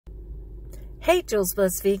Hey, Jules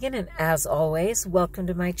Bliss Vegan, and as always, welcome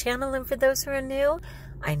to my channel. And for those who are new,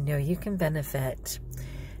 I know you can benefit.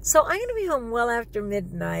 So I'm going to be home well after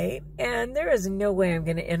midnight, and there is no way I'm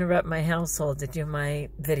going to interrupt my household to do my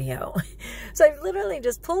video. So I've literally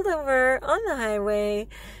just pulled over on the highway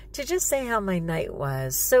to just say how my night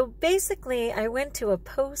was. So basically, I went to a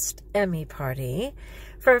post-Emmy party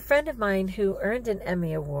for a friend of mine who earned an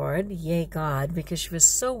Emmy Award, yay God, because she was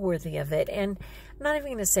so worthy of it. And I'm not even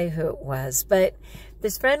going to say who it was, but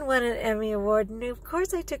this friend won an Emmy Award, and of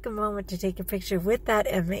course I took a moment to take a picture with that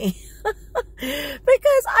Emmy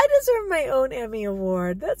because I deserve my own Emmy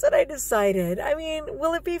Award. That's what I decided. I mean,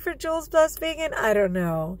 will it be for Jules Bliss Vegan? I don't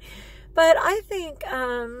know. But I think,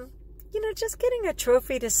 just getting a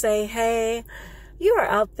trophy to say, hey, you are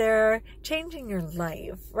out there changing your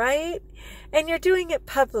life, right? And you're doing it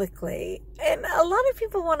publicly. And a lot of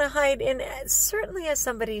people want to hide in, certainly as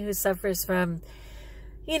somebody who suffers from,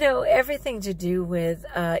 everything to do with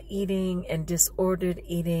eating and disordered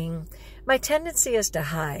eating. My tendency is to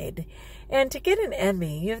hide. And to get an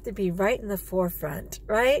Emmy, you have to be right in the forefront,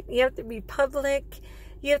 right? You have to be public.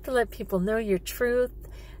 You have to let people know your truth.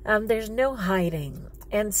 There's no hiding.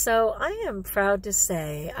 And so I am proud to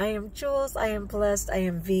say I am Jules, I am blessed, I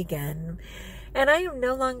am vegan, and I am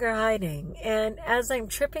no longer hiding. And as I'm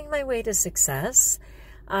tripping my way to success,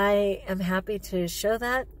 I am happy to show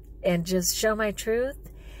that and just show my truth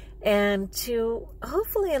and to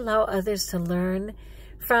hopefully allow others to learn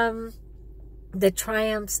from the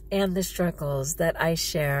triumphs and the struggles that I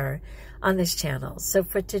share on this channel. So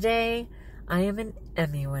for today, I am an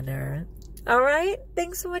Emmy winner. All right.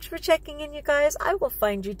 Thanks so much for checking in, you guys. I will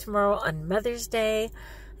find you tomorrow on Mother's Day.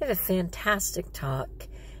 I have a fantastic talk,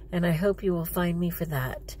 and I hope you will find me for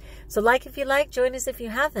that. So like if you like, join us if you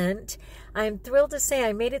haven't. I'm thrilled to say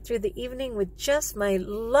I made it through the evening with just my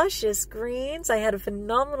luscious greens. I had a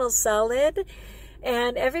phenomenal salad,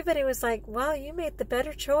 and everybody was like, wow, you made the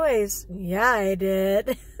better choice. Yeah, I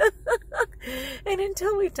did. And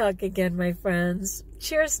until we talk again, my friends,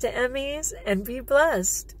 cheers to Emmys and be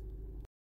blessed.